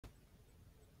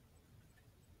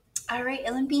All right,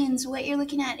 Olympians, what you're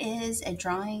looking at is a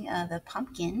drawing of a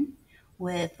pumpkin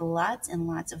with lots and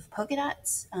lots of polka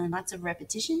dots and lots of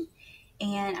repetition.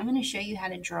 And I'm going to show you how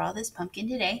to draw this pumpkin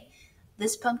today.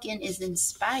 This pumpkin is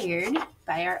inspired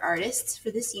by our artists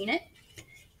for this unit,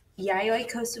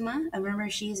 Yayoi Kusama. I remember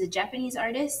she's a Japanese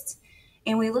artist,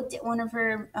 and we looked at one of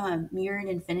her mirrored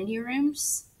infinity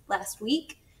rooms last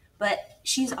week. But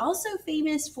she's also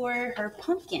famous for her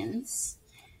pumpkins.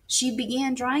 She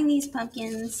began drawing these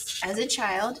pumpkins as a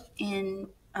child in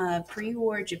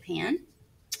pre-war Japan,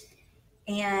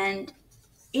 and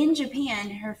in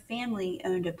Japan, her family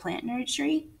owned a plant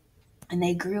nursery, and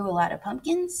they grew a lot of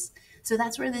pumpkins. So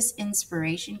that's where this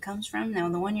inspiration comes from. Now,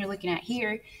 the one you're looking at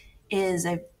here is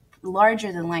a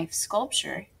larger than life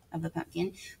sculpture of a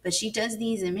pumpkin, but she does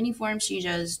these in many forms. She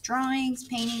does drawings,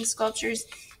 paintings, sculptures,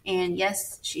 and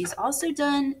yes, she's also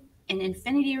done an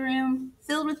infinity room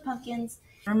filled with pumpkins.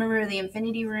 Remember, the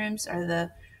infinity rooms are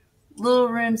the little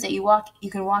rooms that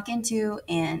you can walk into,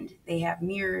 and they have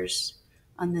mirrors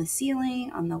on the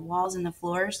ceiling, on the walls, and the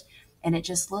floors, and it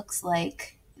just looks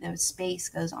like the space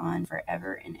goes on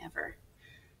forever and ever.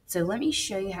 So let me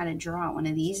show you how to draw one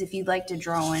of these. If you'd like to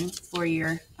draw one for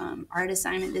your art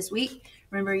assignment this week,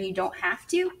 remember, you don't have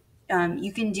to.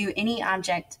 You can do any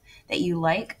object that you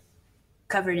like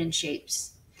covered in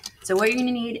shapes. So what you're going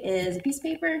to need is a piece of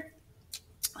paper,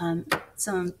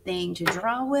 something to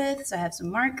draw with. So I have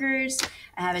some markers,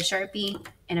 I have a Sharpie,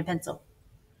 and a pencil.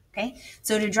 Okay,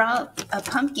 so to draw a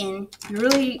pumpkin, you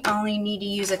really only need to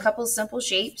use a couple simple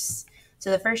shapes.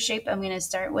 So the first shape I'm going to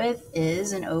start with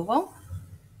is an oval.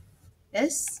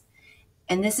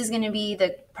 And this is going to be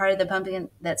the part of the pumpkin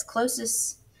that's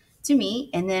closest to me.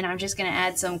 And then I'm just going to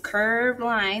add some curved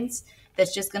lines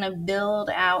that's just going to build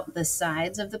out the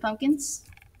sides of the pumpkins.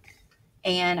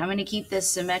 And I'm going to keep this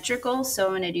symmetrical. So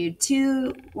I'm going to do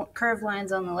 2 curved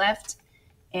lines on the left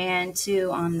and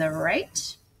 2 on the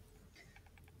right.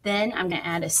 Then I'm going to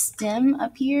add a stem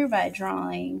up here by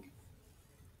drawing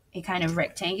a kind of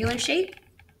rectangular shape.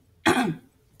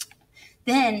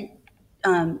 Then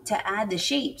to add the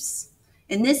shapes,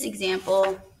 in this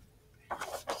example,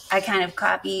 I kind of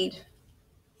copied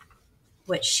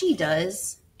what she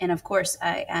does. And of course,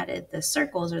 I added the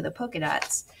circles or the polka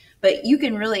dots. But you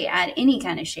can really add any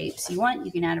kind of shapes you want.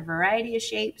 You can add a variety of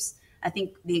shapes. I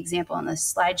think the example on the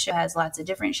slideshow has lots of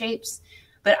different shapes.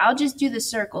 But I'll just do the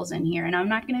circles in here, and I'm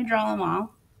not going to draw them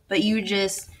all. But you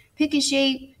just pick a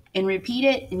shape and repeat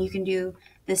it, and you can do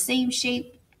the same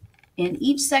shape in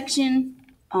each section,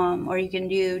 or you can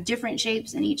do different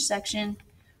shapes in each section,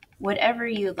 whatever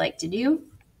you'd like to do.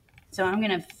 So I'm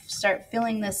going to start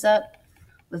filling this up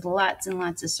with lots and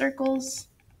lots of circles.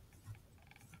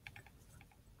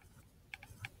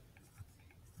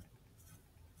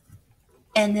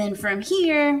 And then from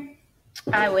here,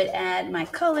 I would add my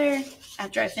color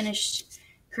after I finished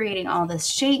creating all the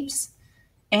shapes,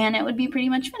 and it would be pretty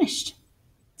much finished.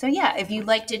 So yeah, if you'd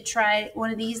like to try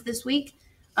one of these this week,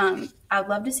 I'd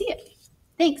love to see it.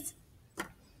 Thanks.